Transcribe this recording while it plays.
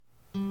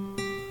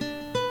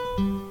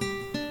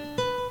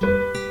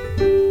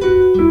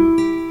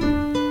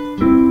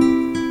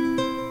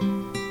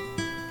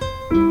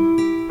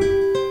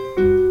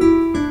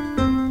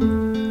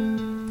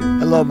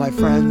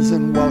friends,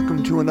 and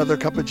welcome to another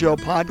Cup of Joe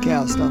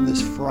podcast on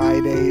this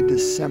Friday,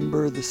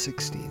 December the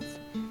 16th.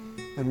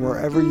 And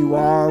wherever you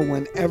are,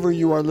 whenever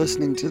you are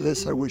listening to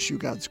this, I wish you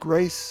God's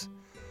grace.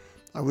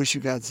 I wish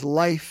you God's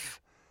life.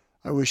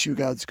 I wish you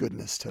God's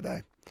goodness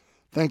today.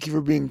 Thank you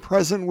for being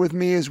present with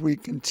me as we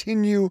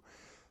continue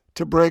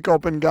to break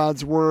open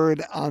God's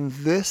Word on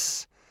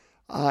this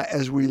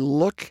as we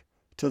look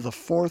to the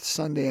fourth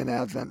Sunday in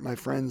Advent, my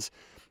friends.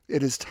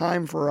 It is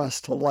time for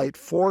us to light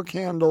 4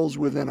 candles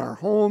within our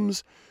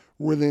homes,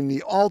 within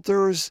the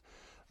altars,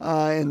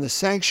 in the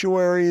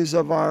sanctuaries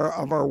of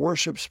our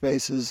worship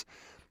spaces,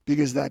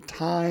 because that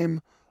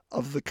time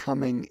of the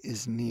coming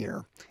is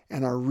near.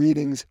 And our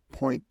readings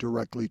point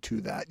directly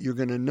to that. You're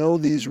going to know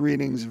these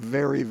readings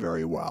very,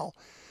 very well.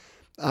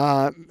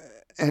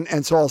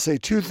 And so I'll say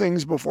 2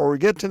 things before we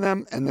get to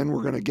them, and then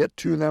we're going to get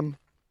to them.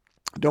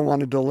 I don't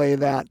want to delay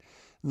that.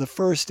 The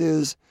first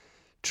is,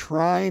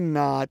 try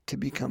not to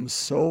become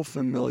so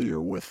familiar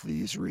with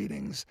these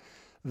readings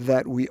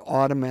that we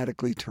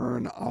automatically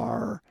turn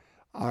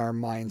our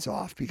minds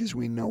off because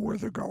we know where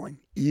they're going.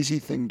 Easy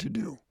thing to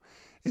do.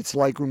 It's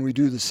like when we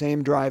do the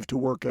same drive to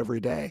work every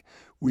day.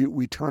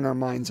 We turn our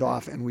minds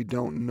off and we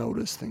don't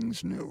notice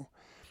things new.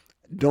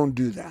 Don't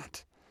do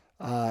that.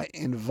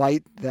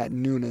 Invite that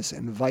newness,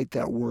 invite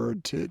that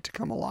word to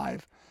come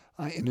alive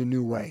in a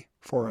new way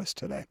for us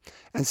today.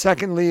 And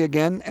secondly,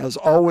 again, as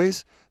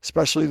always,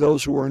 especially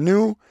those who are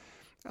new,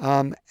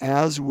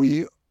 as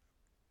we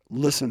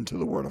listen to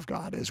the Word of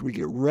God, as we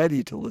get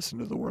ready to listen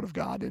to the Word of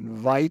God,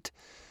 invite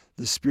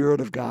the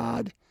Spirit of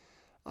God.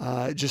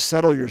 Just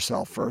settle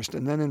yourself first,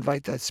 and then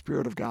invite that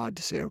Spirit of God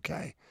to say,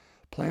 okay,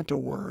 plant a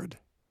word,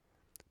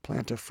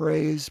 plant a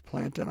phrase,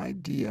 plant an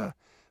idea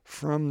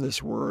from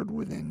this word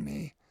within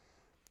me,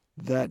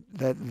 that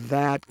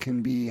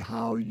can be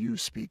how you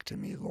speak to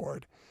me,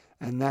 Lord.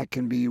 And that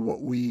can be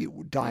what we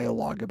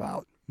dialogue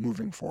about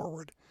moving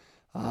forward,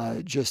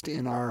 just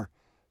in our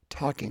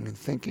talking and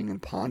thinking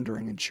and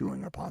pondering and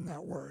chewing upon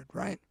that word,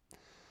 right?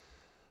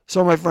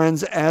 So, my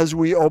friends, as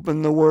we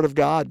open the Word of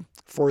God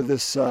for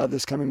this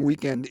coming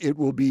weekend, it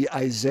will be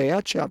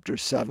Isaiah chapter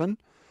 7,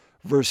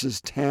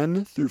 verses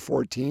 10 through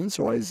 14.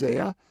 So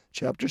Isaiah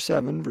chapter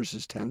 7,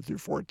 verses 10 through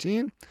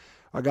 14.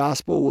 Our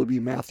gospel will be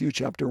Matthew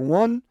chapter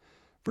 1,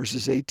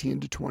 verses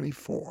 18 to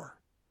 24.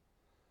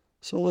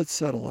 So let's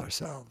settle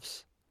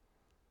ourselves.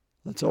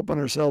 Let's open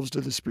ourselves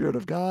to the Spirit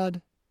of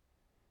God,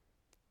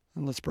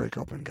 and let's break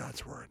open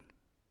God's Word.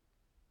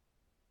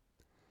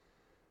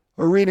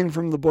 A reading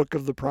from the book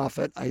of the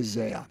prophet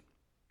Isaiah.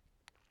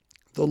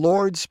 The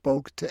Lord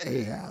spoke to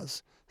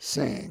Ahaz,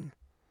 saying,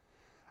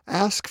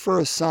 "Ask for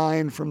a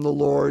sign from the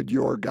Lord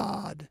your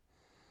God.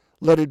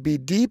 Let it be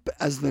deep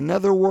as the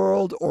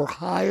netherworld or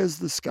high as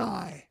the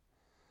sky."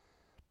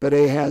 But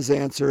Ahaz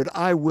answered,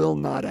 "I will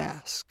not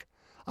ask.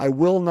 I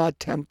will not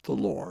tempt the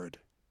Lord."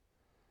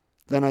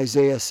 Then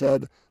Isaiah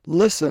said,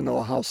 "Listen,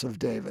 O house of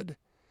David.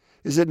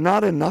 Is it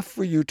not enough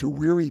for you to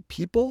weary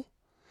people?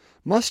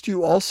 Must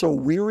you also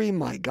weary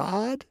my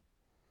God?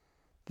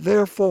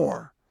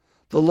 Therefore,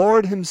 the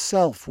Lord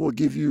himself will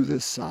give you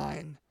this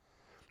sign.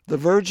 The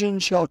virgin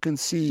shall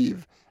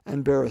conceive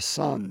and bear a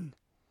son,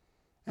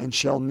 and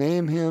shall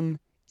name him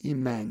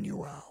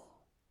Emmanuel."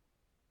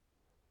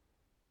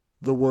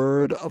 The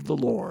word of the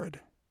Lord.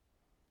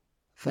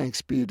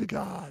 Thanks be to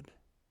God.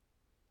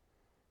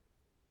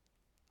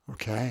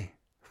 Okay.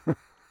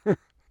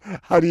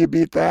 How do you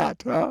beat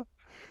that, huh?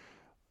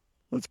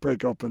 Let's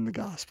break open the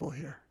gospel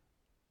here.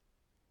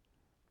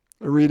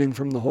 A reading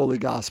from the Holy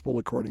Gospel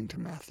according to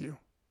Matthew.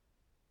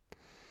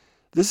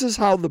 This is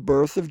how the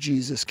birth of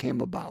Jesus came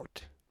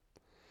about.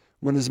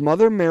 When his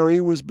mother Mary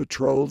was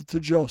betrothed to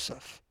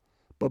Joseph,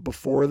 but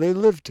before they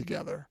lived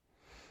together,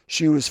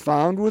 she was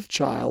found with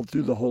child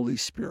through the Holy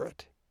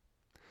Spirit.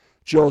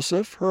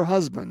 Joseph, her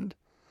husband,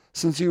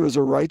 since he was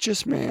a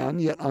righteous man,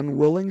 yet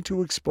unwilling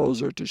to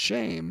expose her to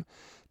shame,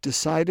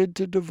 decided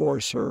to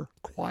divorce her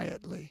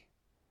quietly.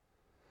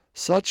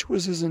 Such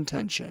was his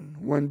intention,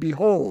 when,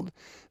 behold,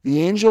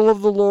 the angel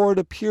of the Lord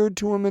appeared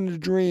to him in a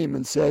dream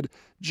and said,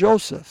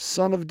 "Joseph,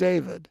 son of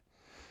David,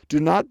 do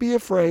not be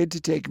afraid to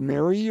take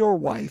Mary your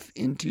wife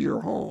into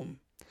your home,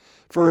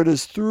 for it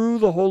is through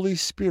the Holy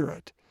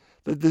Spirit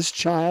that this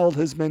child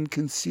has been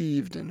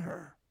conceived in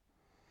her.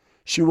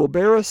 She will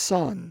bear a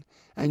son,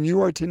 and you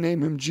are to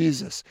name him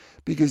Jesus,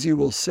 because he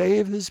will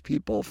save his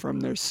people from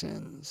their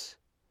sins."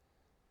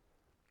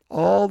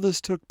 All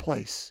this took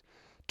place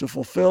to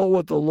fulfill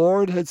what the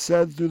Lord had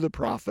said through the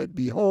prophet,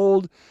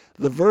 "Behold,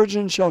 the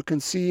virgin shall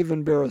conceive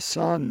and bear a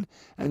son,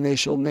 and they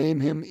shall name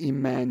him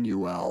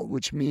Emmanuel,"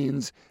 which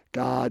means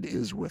God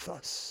is with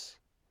us.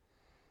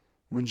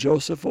 When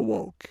Joseph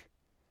awoke,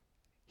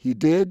 he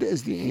did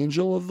as the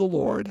angel of the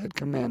Lord had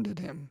commanded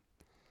him,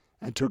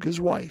 and took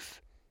his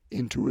wife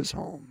into his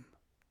home.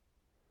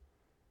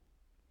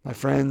 My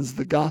friends,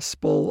 the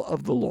gospel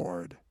of the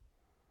Lord.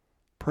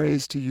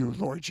 Praise to you,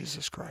 Lord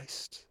Jesus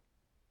Christ.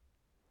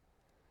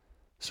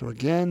 So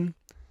again,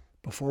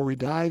 before we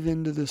dive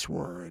into this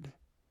word,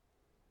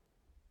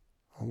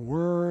 a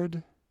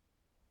word,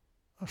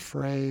 a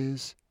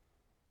phrase,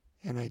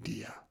 an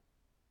idea.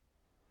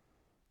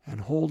 And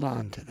hold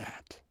on to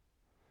that.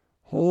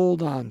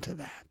 Hold on to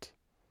that.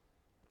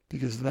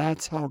 Because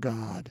that's how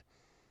God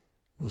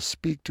will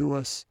speak to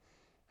us,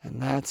 and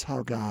that's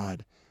how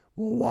God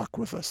will walk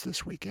with us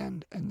this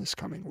weekend and this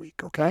coming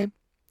week, okay?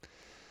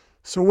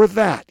 So with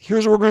that,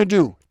 here's what we're going to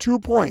do. 2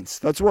 points.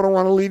 That's what I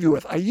want to leave you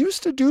with. I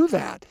used to do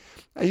that.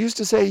 I used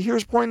to say,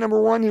 here's point number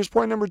 1, here's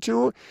point number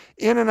 2,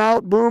 in and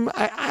out, boom.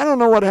 I don't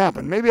know what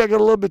happened. Maybe I got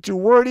a little bit too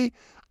wordy.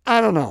 I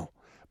don't know.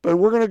 But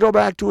we're going to go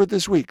back to it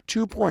this week.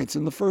 2 points,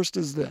 and the first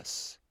is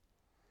this.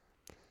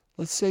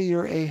 Let's say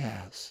you're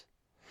Ahaz.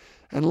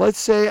 And let's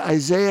say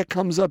Isaiah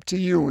comes up to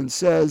you and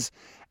says,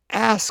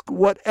 ask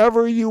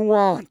whatever you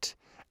want.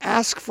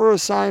 Ask for a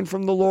sign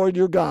from the Lord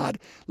your God.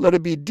 Let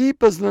it be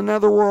deep as the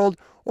netherworld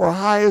or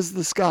high as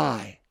the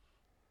sky.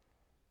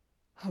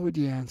 How would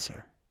you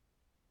answer?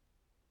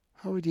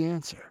 How would you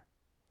answer?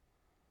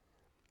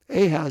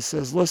 Ahaz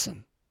says,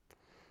 listen,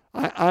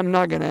 I'm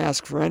not going to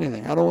ask for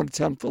anything. I don't want to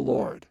tempt the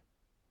Lord.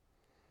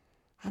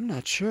 I'm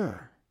not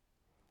sure.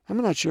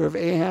 I'm not sure if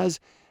Ahaz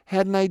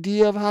had an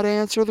idea of how to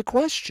answer the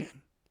question.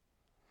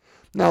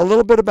 Now, a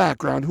little bit of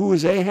background. Who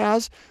is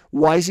Ahaz?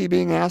 Why is he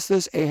being asked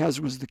this?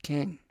 Ahaz was the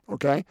king,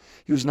 okay?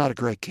 He was not a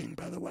great king,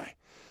 by the way.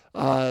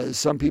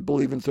 Some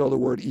people even throw the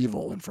word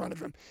evil in front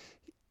of him.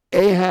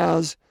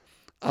 Ahaz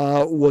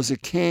was a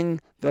king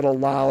that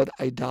allowed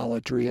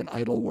idolatry and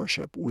idol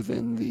worship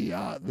within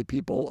the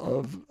people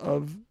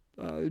of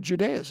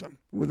Judaism,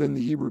 within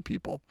the Hebrew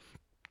people.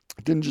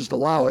 He didn't just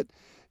allow it,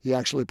 he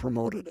actually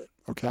promoted it,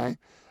 okay?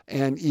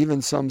 And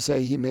even some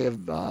say he may have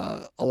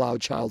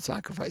allowed child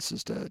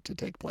sacrifices to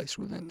take place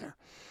within there.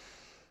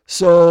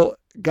 So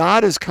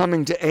God is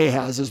coming to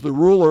Ahaz as the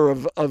ruler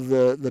of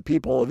the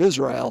people of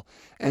Israel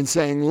and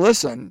saying,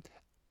 listen,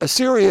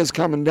 Assyria is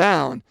coming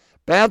down.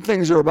 Bad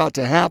things are about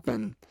to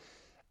happen.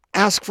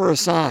 Ask for a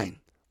sign.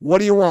 What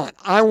do you want?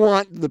 I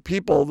want the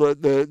people,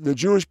 the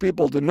Jewish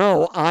people, to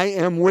know I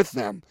am with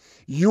them.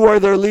 You are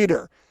their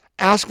leader.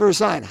 Ask for a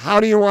sign. How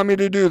do you want me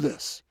to do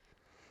this?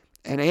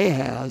 And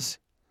Ahaz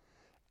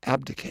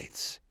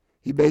abdicates.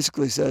 He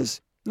basically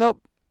says,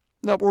 nope,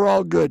 we're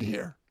all good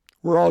here.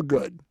 We're all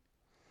good.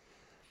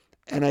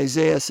 And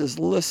Isaiah says,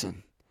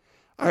 listen,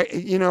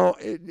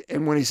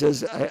 and when he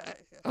says,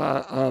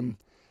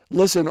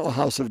 listen, O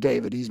house of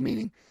David, he's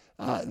meaning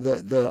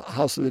the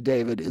house of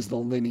David is the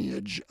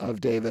lineage of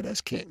David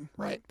as king,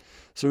 right?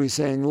 So he's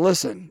saying,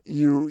 listen,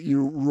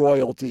 you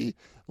royalty,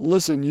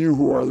 listen, you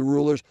who are the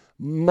rulers,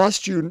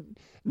 must you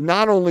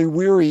not only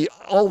weary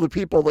all the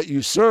people that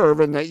you serve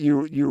and that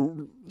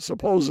you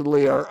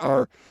supposedly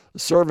are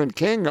servant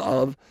king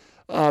of,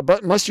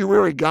 but must you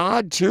weary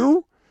God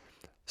too?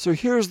 So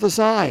here's the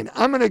sign.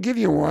 I'm going to give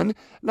you one,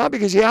 not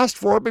because you asked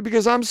for it, but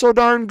because I'm so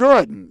darn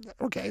good.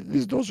 Okay,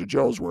 those are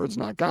Joe's words,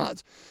 not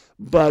God's.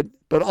 But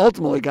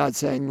ultimately God's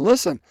saying,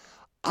 listen,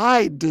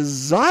 I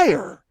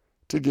desire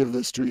to give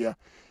this to you.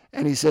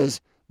 And he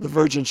says, the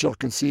virgin shall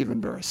conceive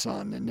and bear a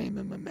son and name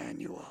him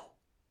Emmanuel.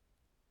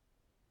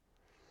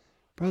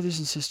 Brothers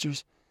and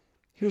sisters,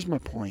 here's my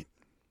point.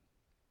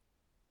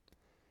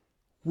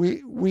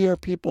 We are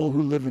people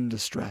who live in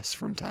distress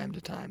from time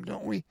to time,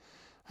 don't we?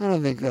 I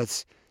don't think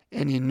that's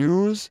any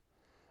news.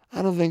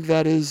 I don't think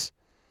that is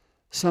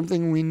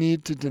something we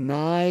need to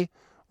deny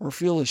or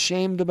feel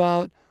ashamed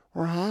about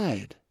or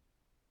hide.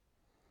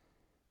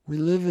 We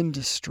live in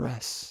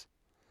distress.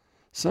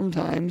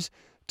 Sometimes,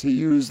 to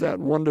use that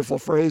wonderful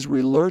phrase,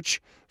 we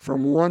lurch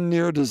from one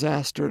near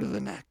disaster to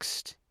the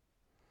next.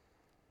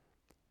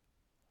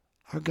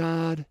 Our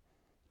God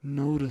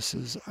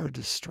notices our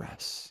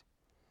distress.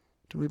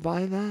 Do we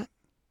buy that?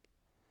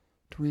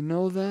 Do we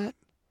know that?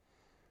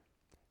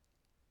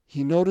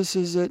 He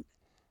notices it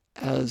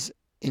as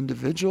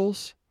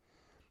individuals.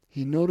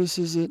 He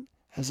notices it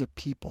as a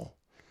people.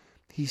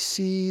 He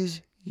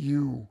sees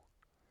you.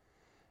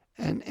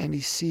 And he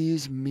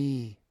sees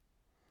me.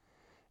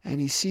 And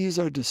he sees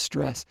our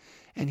distress.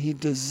 And he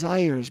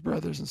desires,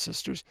 brothers and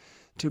sisters,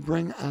 to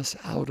bring us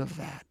out of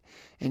that.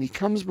 And he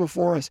comes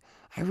before us.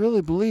 I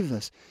really believe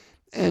this.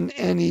 And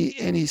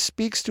he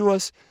speaks to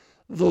us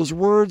those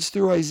words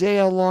through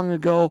Isaiah long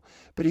ago.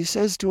 But he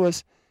says to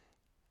us,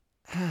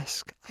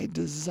 ask, I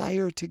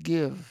desire to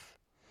give.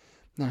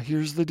 Now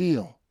here's the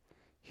deal.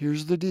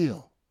 Here's the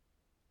deal.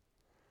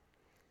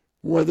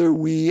 Whether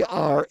we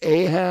are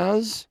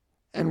Ahaz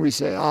and we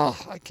say, oh,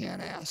 I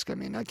can't ask. I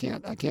mean, I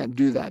can't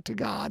do that to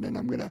God, and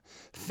I'm going to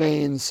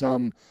feign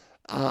some,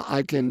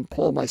 I can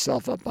pull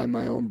myself up by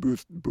my own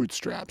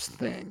bootstraps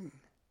thing.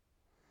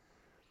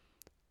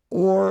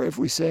 Or if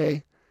we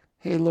say,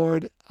 hey,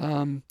 Lord,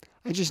 I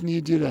just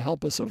need you to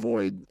help us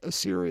avoid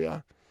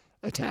Assyria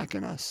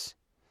attacking us.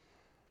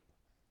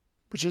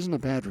 Which isn't a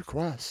bad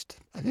request.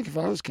 I think if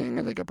I was king,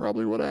 I think I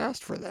probably would have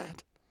asked for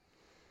that.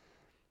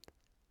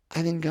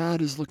 I think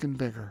God is looking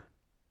bigger.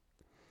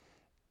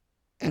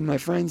 And my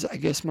friends, I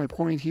guess my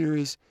point here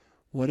is,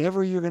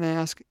 whatever you're going to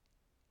ask,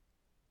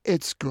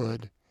 it's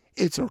good.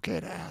 It's okay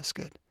to ask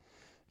it.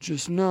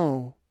 Just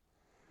know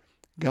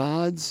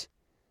God's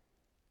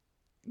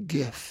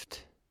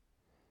gift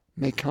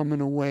may come in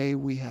a way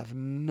we have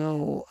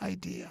no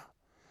idea.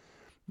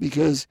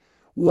 Because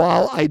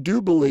While I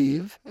do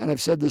believe, and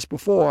I've said this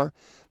before,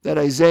 that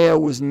Isaiah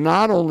was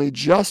not only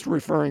just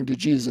referring to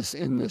Jesus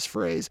in this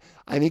phrase,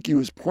 I think he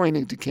was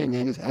pointing to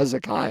King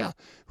Hezekiah,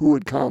 who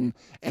would come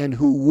and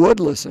who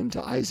would listen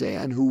to Isaiah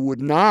and who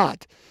would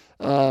not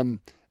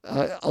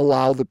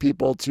allow the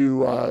people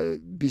to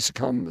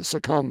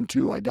succumb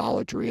to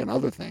idolatry and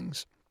other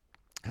things.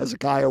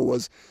 Hezekiah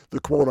was the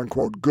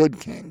quote-unquote good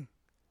king.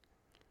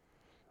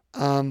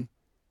 I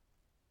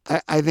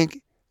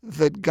think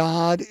that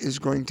God is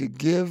going to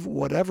give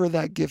whatever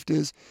that gift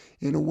is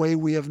in a way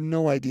we have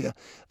no idea,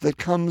 that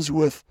comes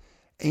with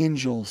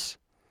angels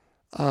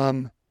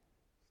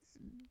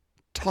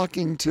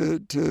talking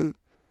to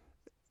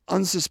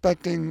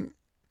unsuspecting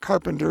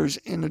carpenters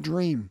in a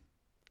dream.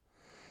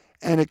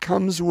 And it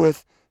comes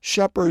with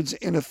shepherds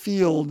in a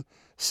field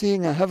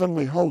seeing a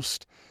heavenly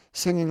host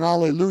singing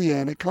Alleluia.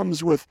 And it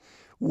comes with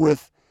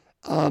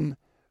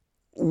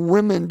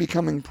women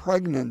becoming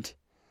pregnant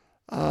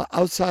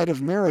outside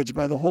of marriage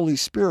by the Holy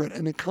Spirit.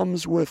 And it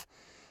comes with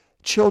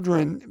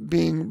children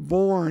being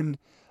born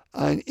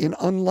in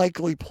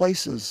unlikely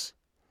places,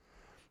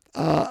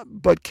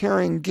 but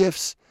carrying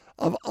gifts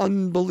of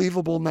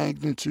unbelievable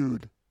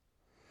magnitude.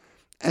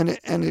 And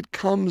it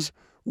comes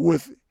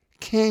with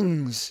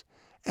kings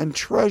and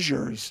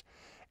treasures,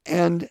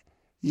 and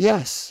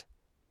yes,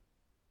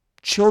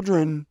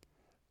 children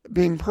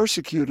being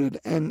persecuted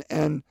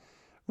and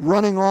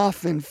running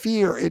off in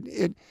fear.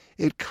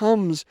 It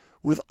comes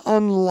with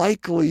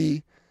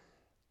unlikely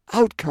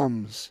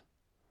outcomes,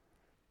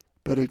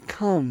 but it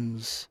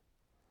comes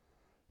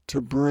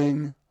to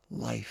bring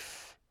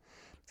life.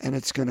 And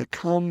it's going to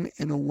come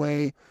in a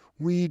way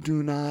we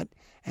do not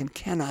and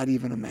cannot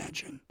even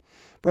imagine.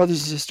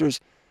 Brothers and sisters,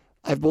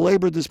 I've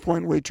belabored this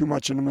point way too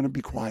much, and I'm going to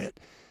be quiet.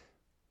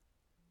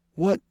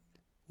 What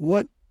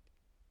do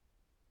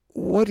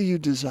you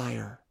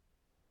desire?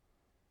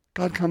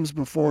 God comes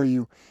before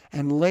you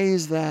and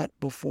lays that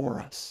before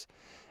us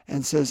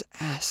and says,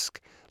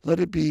 ask. Let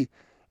it be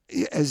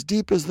as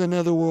deep as the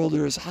netherworld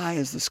or as high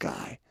as the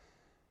sky.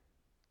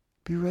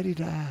 Be ready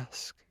to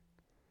ask.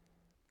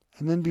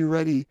 And then be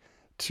ready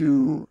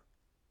to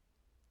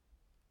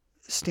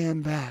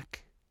stand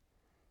back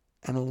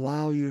and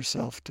allow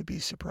yourself to be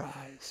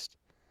surprised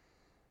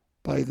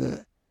by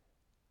the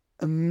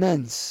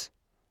immense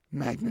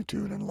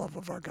magnitude and love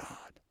of our God,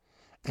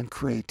 and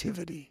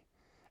creativity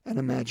and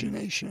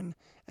imagination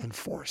and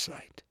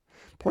foresight.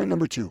 Point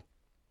number two.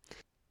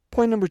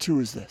 Point number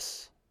two is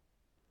this.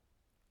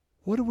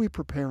 What are we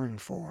preparing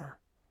for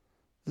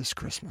this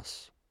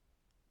Christmas?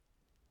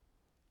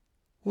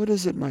 What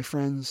is it, my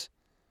friends,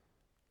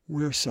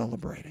 we're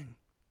celebrating?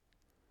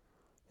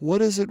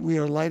 What is it we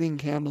are lighting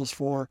candles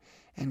for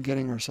and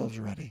getting ourselves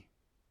ready?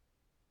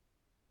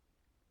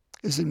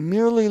 Is it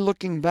merely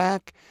looking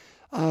back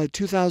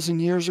 2,000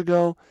 years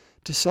ago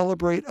to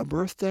celebrate a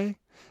birthday?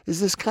 Is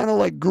this kind of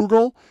like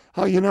Google?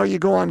 How, you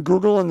go on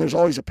Google and there's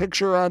always a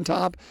picture on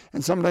top,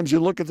 and sometimes you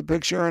look at the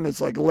picture and it's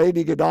like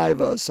Lady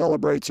Godiva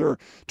celebrates her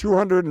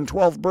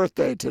 212th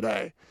birthday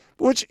today.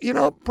 Which,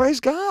 praise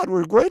God,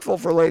 we're grateful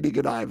for Lady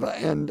Godiva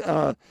and,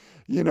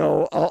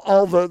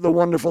 all the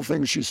wonderful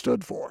things she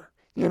stood for,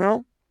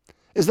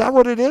 Is that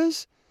what it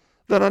is?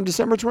 That on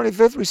December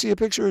 25th we see a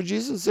picture of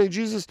Jesus and say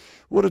Jesus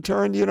would have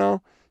turned,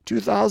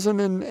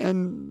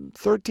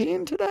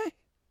 2013 today?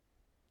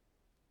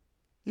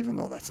 Even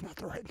though that's not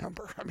the right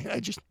number. I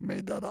just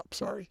made that up,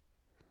 sorry.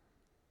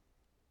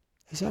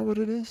 Is that what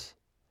it is?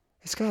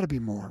 It's got to be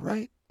more,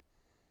 right?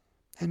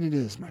 And it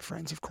is, my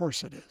friends. Of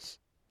course it is.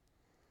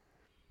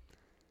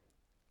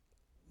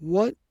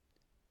 What,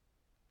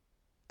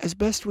 as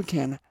best we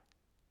can,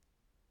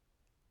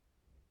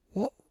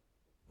 what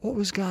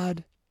was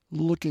God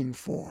looking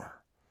for?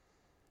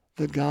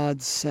 That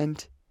God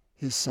sent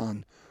his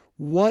son.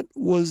 What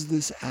was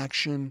this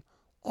action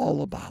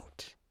all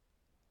about?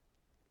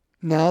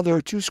 Now, there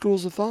are two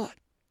schools of thought.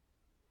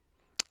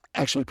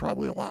 Actually,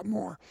 probably a lot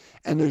more.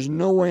 And there's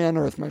no way on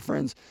earth, my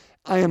friends,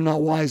 I am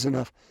not wise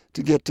enough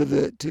to get to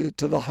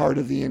the heart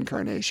of the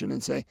incarnation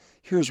and say,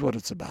 here's what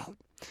it's about.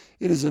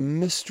 It is a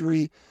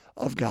mystery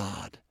of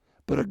God,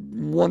 but a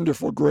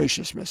wonderful,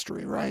 gracious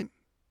mystery, right?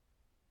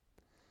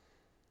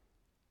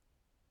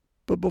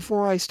 But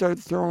before I start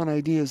throwing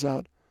ideas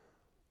out,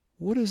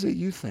 what is it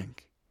you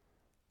think?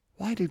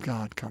 Why did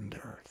God come to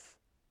earth?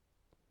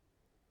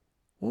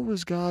 What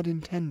was God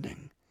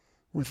intending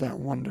with that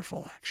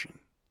wonderful action?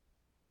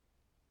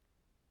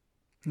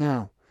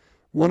 Now,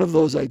 one of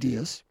those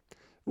ideas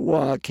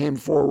came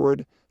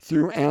forward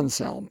through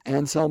Anselm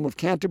of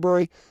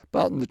Canterbury,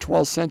 about in the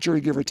 12th century,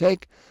 give or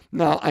take.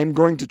 Now, I'm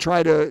going to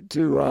try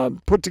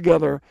to put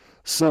together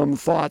some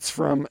thoughts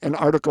from an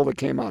article that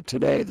came out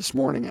today, this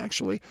morning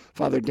actually.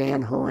 Father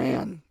Dan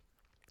Horan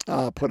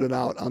put it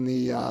out on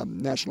the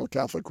National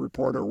Catholic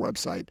Reporter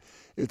website.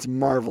 It's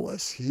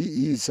marvelous.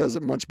 He says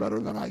it much better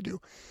than I do.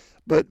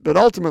 But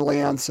ultimately,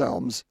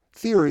 Anselm's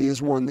theory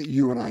is one that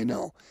you and I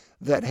know.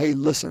 That, hey,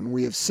 listen,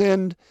 we have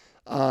sinned.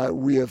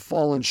 We have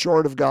fallen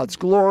short of God's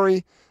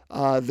glory.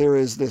 There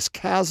is this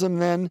chasm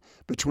then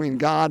between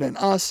God and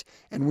us,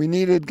 and we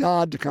needed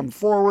God to come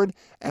forward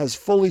as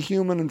fully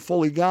human and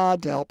fully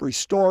God to help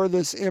restore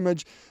this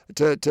image,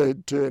 to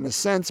in a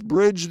sense,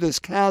 bridge this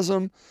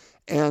chasm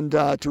and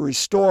to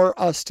restore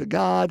us to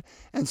God.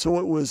 And so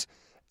it was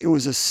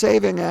a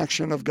saving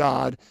action of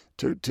God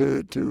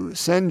to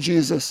send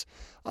Jesus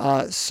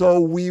so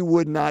we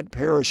would not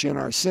perish in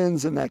our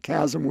sins and that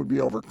chasm would be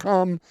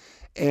overcome.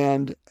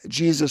 And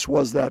Jesus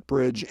was that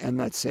bridge and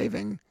that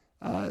saving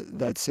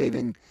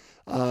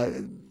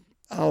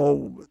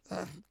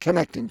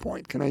connecting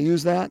point. Can I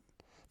use that?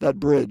 That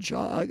bridge.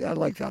 I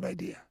like that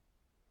idea.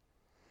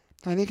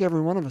 I think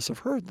every one of us have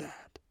heard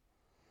that.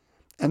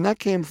 And that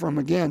came from,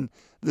 again,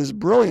 this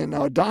brilliant,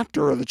 now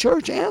doctor of the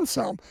church,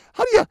 Anselm.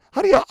 How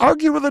do you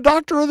argue with a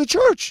doctor of the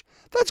church?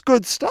 That's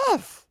good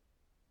stuff.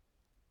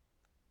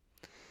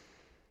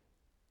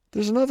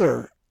 There's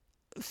another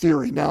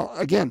theory. Now,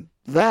 again,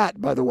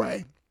 that, by the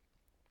way,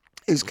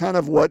 is kind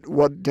of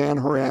what Dan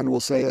Horan will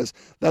say is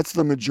that's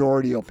the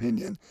majority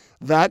opinion.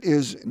 That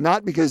is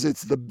not because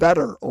it's the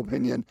better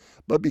opinion,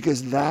 but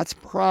because that's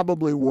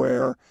probably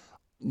where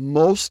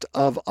most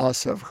of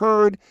us have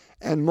heard,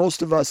 and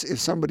most of us, if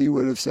somebody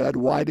would have said,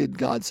 why did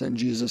God send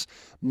Jesus,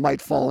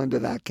 might fall into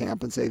that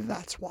camp and say,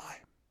 that's why.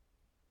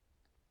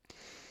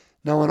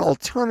 Now, an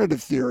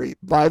alternative theory,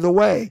 by the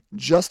way,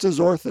 just as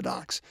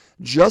orthodox,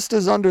 just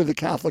as under the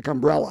Catholic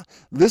umbrella,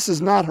 this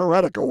is not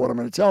heretical, what I'm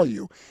going to tell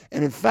you.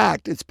 And in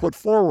fact, it's put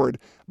forward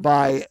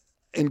by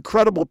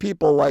incredible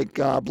people like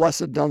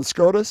Blessed Duns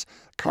Scotus,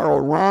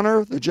 Karl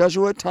Rahner, the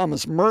Jesuit,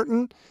 Thomas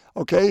Merton.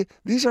 Okay,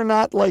 these are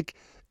not like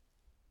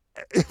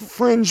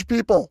fringe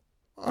people,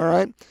 all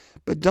right?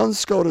 But Duns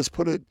Scotus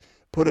put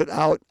it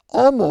out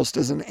almost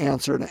as an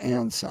answer to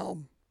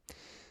Anselm.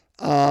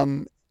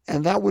 And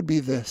that would be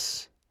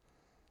this.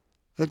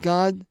 That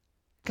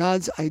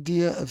God's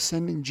idea of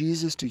sending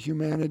Jesus to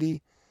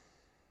humanity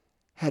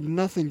had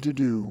nothing to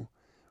do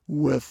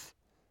with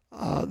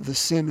the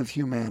sin of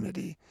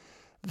humanity.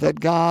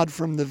 That God,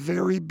 from the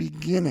very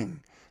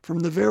beginning,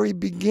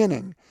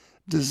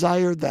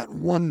 desired that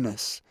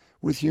oneness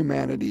with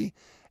humanity.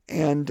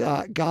 And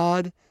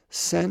God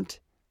sent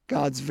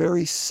God's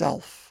very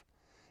self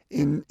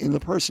in the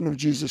person of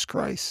Jesus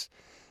Christ,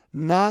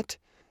 not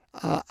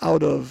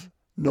out of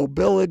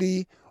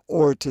nobility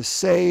or to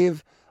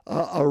save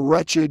a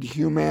wretched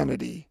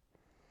humanity,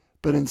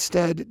 but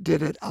instead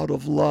did it out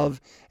of love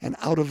and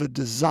out of a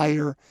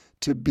desire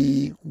to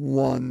be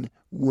one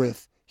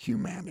with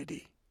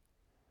humanity.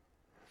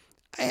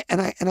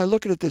 And I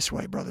look at it this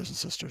way, brothers and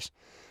sisters.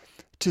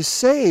 To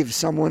save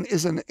someone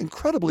is an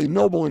incredibly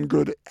noble and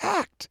good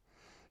act.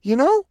 You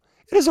know,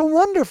 it is a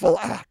wonderful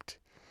act.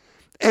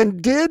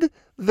 And did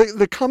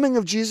the coming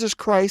of Jesus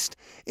Christ,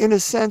 in a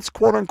sense,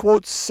 quote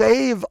unquote,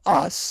 save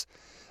us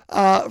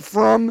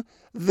from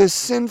the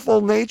sinful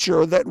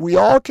nature that we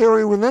all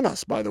carry within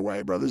us, by the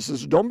way, brothers and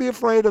sisters? Don't be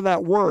afraid of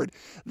that word,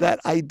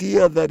 that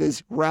idea that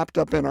is wrapped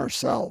up in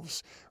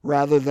ourselves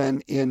rather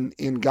than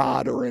in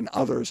God or in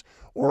others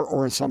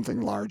or in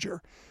something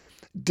larger.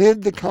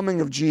 Did the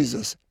coming of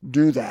Jesus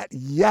do that?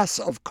 Yes,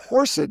 of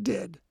course it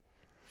did.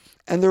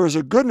 And there is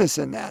a goodness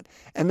in that,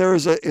 and there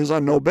is a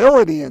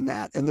nobility in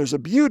that, and there's a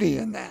beauty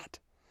in that.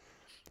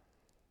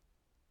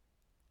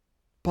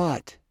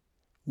 But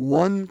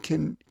one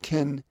can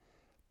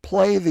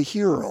play the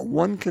hero,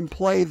 one can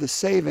play the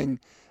saving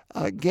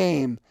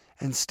game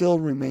and still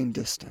remain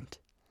distant.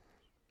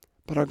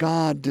 But our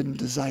God didn't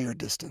desire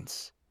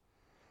distance.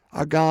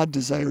 Our God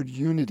desired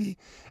unity,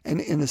 and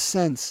in a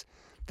sense,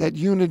 that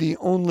unity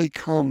only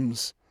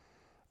comes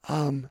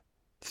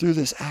through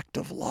this act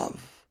of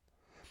love.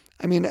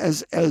 I mean,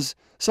 as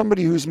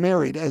somebody who's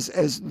married,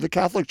 as the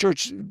Catholic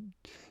Church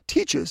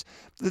teaches,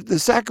 the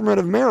sacrament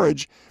of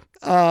marriage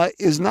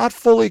is not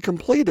fully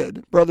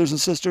completed, brothers and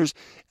sisters,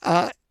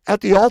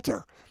 at the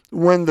altar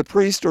when the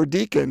priest or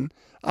deacon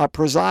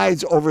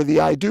presides over the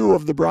I do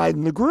of the bride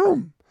and the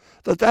groom.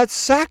 That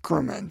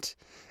sacrament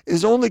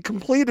is only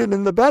completed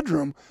in the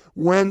bedroom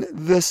when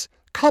this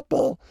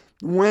couple,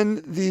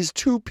 when these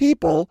two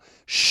people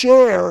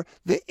share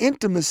the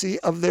intimacy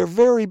of their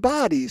very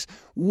bodies,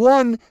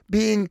 one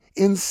being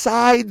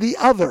inside the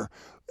other,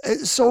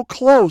 so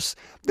close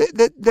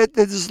that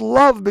this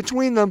love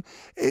between them,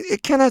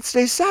 it cannot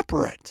stay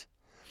separate.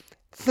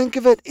 Think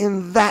of it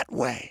in that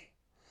way,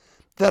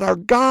 that our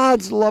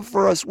God's love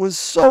for us was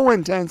so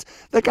intense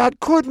that God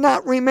could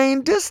not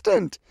remain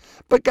distant,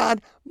 but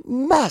God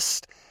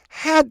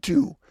had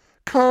to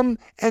come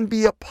and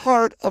be a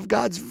part of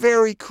God's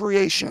very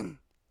creation.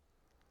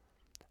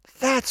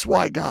 That's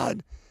why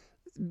God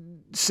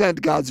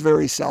sent God's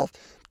very self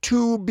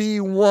to be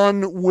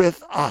one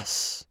with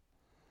us.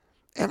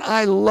 And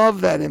I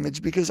love that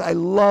image because I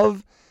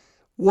love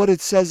what it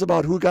says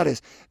about who God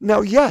is.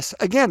 Now, yes,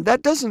 again,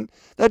 that doesn't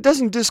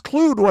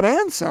disclude what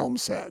Anselm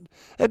said.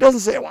 It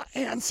doesn't say, well,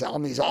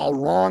 Anselm, he's all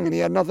wrong and he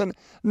had nothing.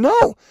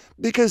 No,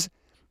 because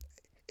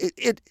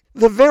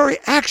the very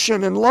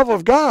action and love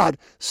of God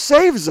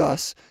saves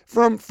us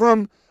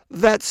from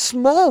that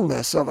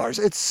smallness of ours.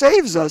 It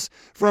saves us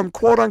from,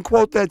 quote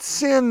unquote, that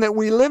sin that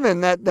we live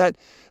in, that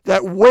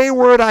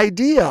wayward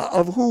idea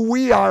of who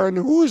we are and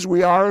whose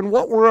we are and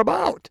what we're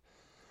about.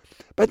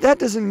 But that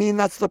doesn't mean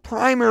that's the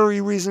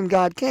primary reason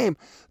God came.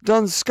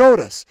 Duns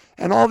Scotus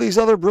and all these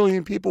other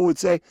brilliant people would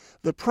say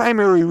the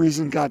primary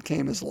reason God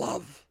came is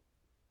love.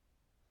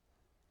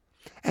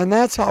 And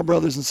that's how,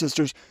 brothers and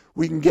sisters,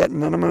 we can get,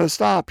 and then I'm going to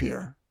stop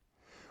here,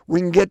 we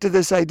can get to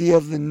this idea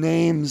of the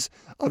names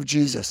of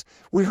Jesus.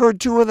 We heard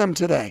two of them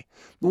today.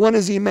 One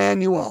is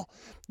Emmanuel.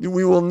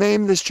 We will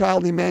name this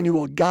child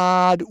Emmanuel,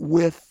 God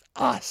with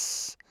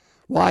us.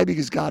 Why?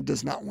 Because God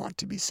does not want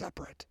to be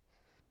separate.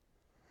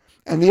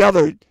 And the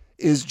other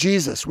is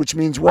Jesus, which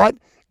means what?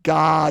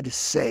 God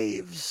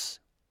saves.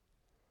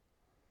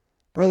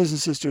 Brothers and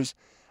sisters,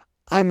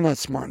 I'm not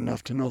smart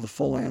enough to know the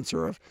full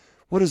answer of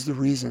what is the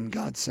reason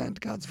God sent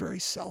God's very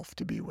self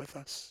to be with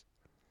us.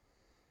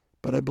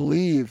 But I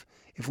believe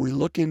if we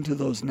look into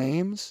those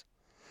names,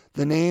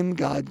 the name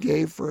God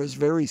gave for his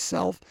very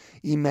self,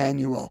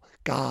 Emmanuel,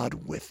 God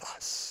with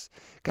us.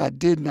 God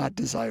did not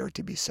desire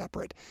to be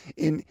separate.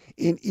 In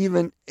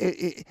even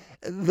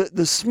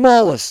the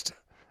smallest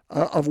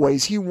of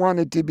ways, he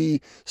wanted to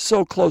be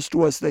so close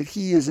to us that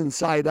he is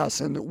inside us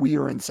and that we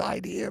are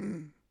inside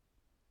him.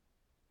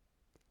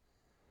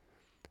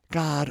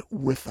 God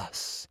with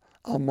us,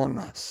 among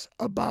us,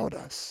 about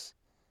us.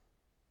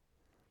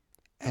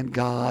 And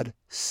God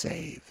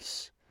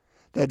saves.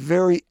 That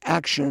very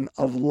action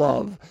of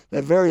love,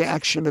 that very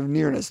action of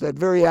nearness, that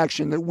very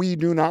action that we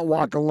do not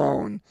walk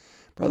alone,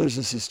 brothers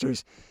and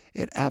sisters,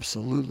 it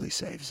absolutely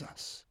saves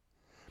us.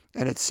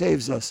 And it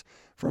saves us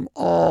from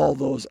all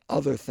those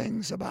other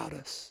things about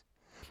us.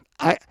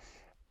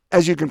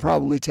 As you can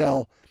probably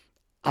tell,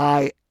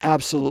 I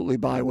absolutely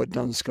buy what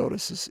Duns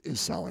Scotus is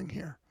selling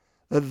here.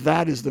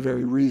 That is the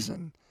very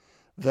reason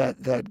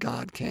that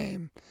God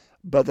came.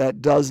 But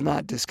that does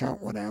not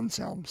discount what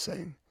Anselm's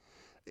saying,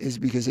 is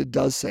because it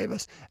does save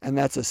us. And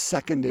that's a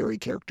secondary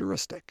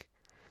characteristic,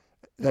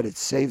 that it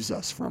saves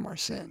us from our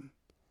sin.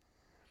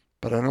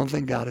 But I don't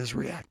think God is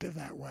reactive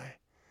that way.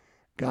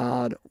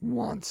 God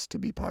wants to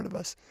be part of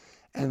us.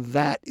 And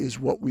that is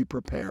what we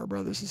prepare,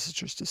 brothers and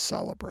sisters, to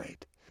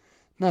celebrate.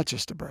 Not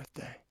just a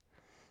birthday.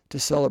 To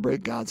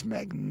celebrate God's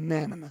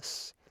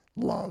magnanimous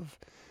love,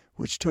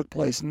 which took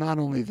place not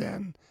only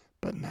then,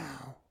 but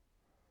now.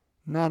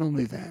 Not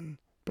only then,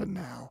 but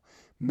now.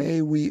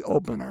 May we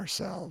open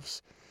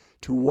ourselves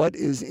to what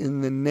is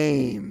in the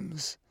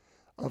names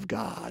of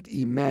God,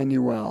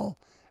 Emmanuel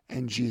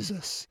and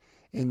Jesus,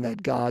 in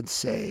that God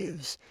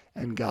saves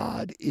and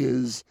God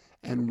is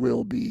and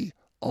will be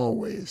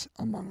always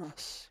among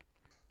us.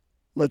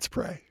 Let's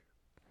pray.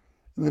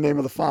 In the name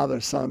of the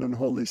Father, Son, and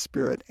Holy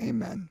Spirit,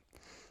 amen.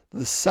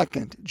 The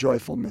second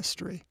joyful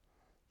mystery,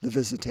 the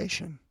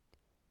visitation.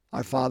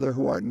 Our Father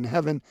who art in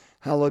heaven,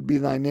 hallowed be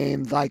thy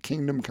name. Thy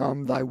kingdom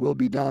come, thy will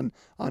be done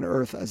on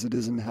earth as it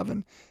is in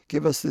heaven.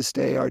 Give us this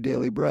day our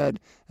daily bread,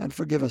 and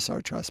forgive us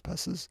our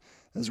trespasses,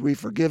 as we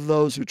forgive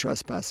those who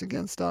trespass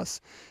against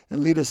us.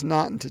 And lead us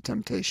not into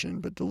temptation,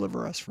 but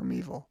deliver us from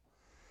evil.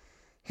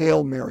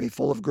 Hail Mary,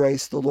 full of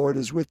grace, the Lord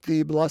is with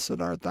thee.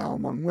 Blessed art thou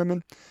among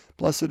women.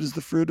 Blessed is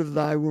the fruit of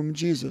thy womb,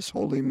 Jesus.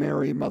 Holy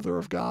Mary, Mother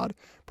of God,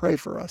 pray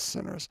for us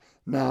sinners,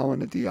 now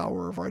and at the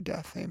hour of our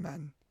death.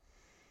 Amen.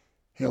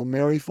 Hail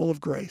Mary, full of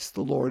grace,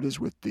 the Lord is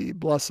with thee.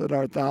 Blessed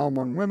art thou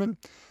among women.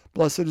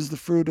 Blessed is the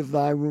fruit of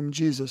thy womb,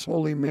 Jesus.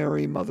 Holy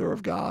Mary, Mother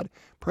of God,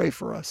 pray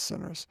for us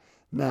sinners,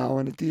 now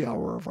and at the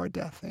hour of our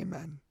death.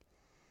 Amen.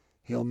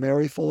 Hail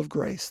Mary, full of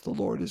grace, the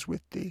Lord is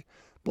with thee.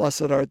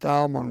 Blessed art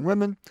thou among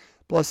women.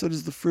 Blessed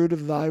is the fruit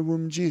of thy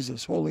womb,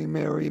 Jesus. Holy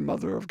Mary,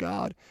 Mother of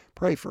God,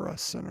 pray for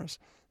us sinners,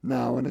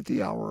 now and at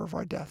the hour of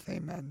our death.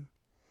 Amen.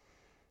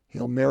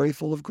 Hail Mary,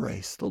 full of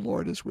grace, the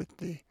Lord is with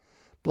thee.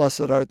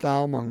 Blessed art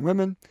thou among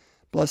women.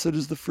 Blessed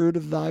is the fruit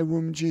of thy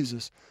womb,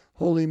 Jesus.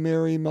 Holy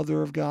Mary,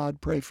 Mother of God,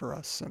 pray for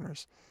us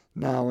sinners,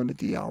 now and at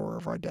the hour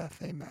of our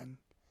death. Amen.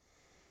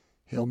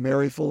 Hail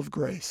Mary, full of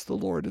grace, the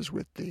Lord is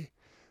with thee.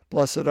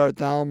 Blessed art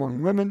thou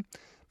among women.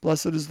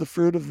 Blessed is the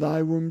fruit of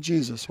thy womb,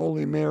 Jesus.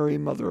 Holy Mary,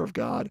 Mother of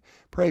God,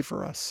 pray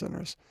for us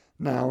sinners,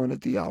 now and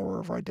at the hour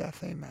of our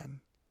death. Amen.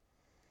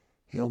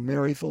 Hail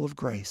Mary, full of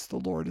grace, the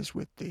Lord is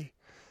with thee.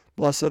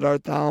 Blessed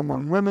art thou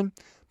among women.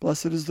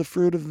 Blessed is the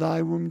fruit of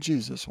thy womb,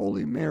 Jesus.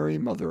 Holy Mary,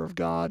 Mother of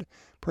God,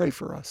 pray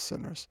for us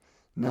sinners,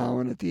 now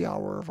and at the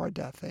hour of our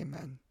death.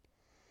 Amen.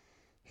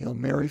 Hail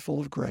Mary, full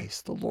of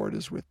grace, the Lord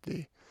is with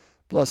thee.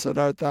 Blessed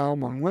art thou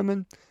among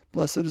women.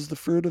 Blessed is the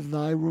fruit of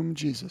thy womb,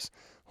 Jesus.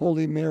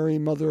 Holy Mary,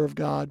 Mother of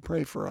God,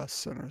 pray for us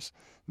sinners,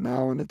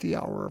 now and at the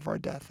hour of our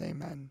death.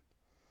 Amen.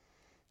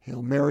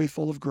 Hail Mary,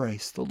 full of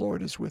grace, the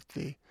Lord is with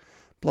thee.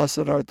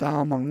 Blessed art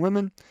thou among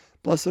women.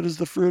 Blessed is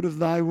the fruit of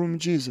thy womb,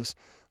 Jesus.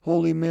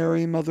 Holy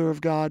Mary, Mother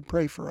of God,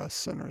 pray for us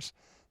sinners,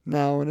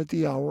 now and at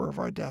the hour of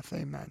our death.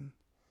 Amen.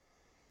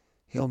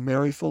 Hail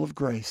Mary, full of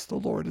grace, the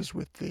Lord is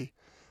with thee.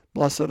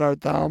 Blessed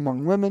art thou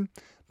among women.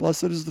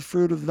 Blessed is the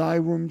fruit of thy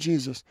womb,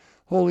 Jesus.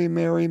 Holy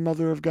Mary,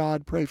 Mother of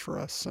God, pray for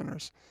us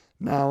sinners,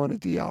 now and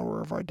at the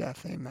hour of our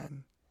death.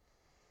 Amen.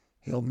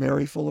 Hail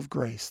Mary, full of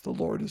grace, the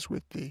Lord is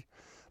with thee.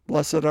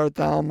 Blessed art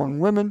thou among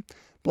women.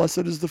 Blessed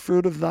is the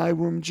fruit of thy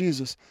womb,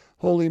 Jesus.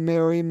 Holy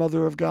Mary,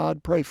 Mother of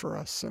God, pray for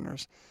us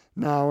sinners,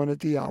 now and at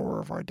the hour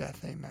of our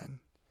death. Amen.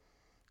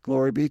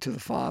 Glory be to the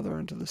Father,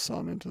 and to the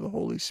Son, and to the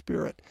Holy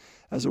Spirit,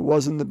 as it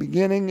was in the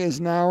beginning,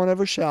 is now, and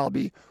ever shall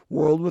be,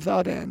 world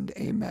without end.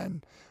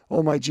 Amen.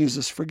 O my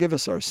Jesus, forgive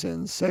us our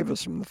sins, save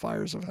us from the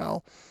fires of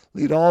hell,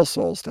 lead all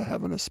souls to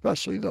heaven,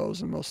 especially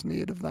those in most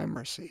need of thy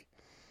mercy.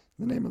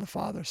 In the name of the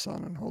Father,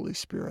 Son, and Holy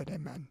Spirit.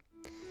 Amen.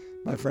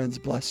 My friends,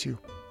 bless you.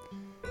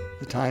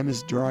 The time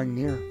is drawing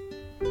near.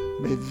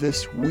 May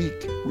this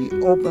week we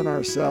open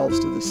ourselves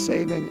to the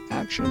saving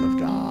action of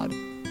God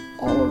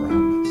all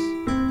around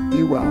us.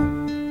 Be well.